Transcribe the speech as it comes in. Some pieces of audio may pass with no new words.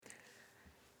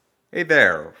Hey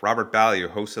there, Robert Ballio,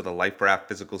 host of the LifeRaft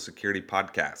Physical Security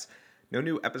Podcast. No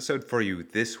new episode for you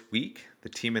this week. The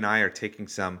team and I are taking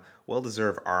some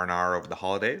well-deserved R&R over the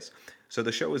holidays, so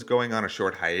the show is going on a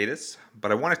short hiatus,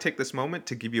 but I want to take this moment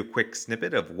to give you a quick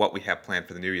snippet of what we have planned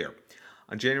for the new year.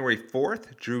 On January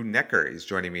 4th, Drew Neckar is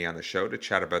joining me on the show to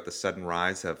chat about the sudden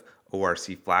rise of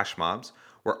ORC Flash Mobs.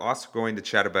 We're also going to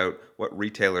chat about what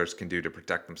retailers can do to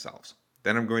protect themselves.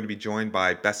 Then I'm going to be joined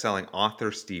by best-selling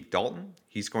author Steve Dalton.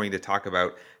 He's going to talk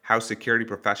about how security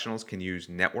professionals can use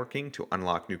networking to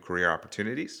unlock new career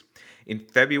opportunities. In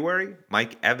February,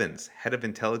 Mike Evans, head of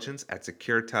intelligence at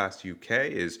Securitas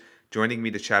UK, is joining me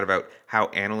to chat about how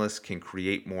analysts can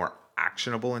create more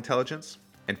actionable intelligence.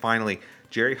 And finally,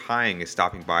 Jerry Hying is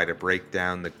stopping by to break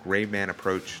down the gray man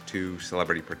approach to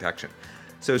celebrity protection.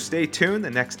 So stay tuned. The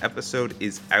next episode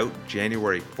is out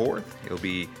January 4th. It'll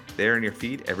be there in your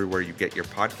feed everywhere you get your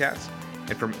podcasts.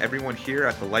 And from everyone here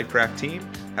at the LifeRaft team,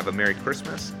 have a Merry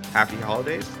Christmas, Happy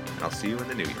Holidays, and I'll see you in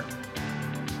the new year.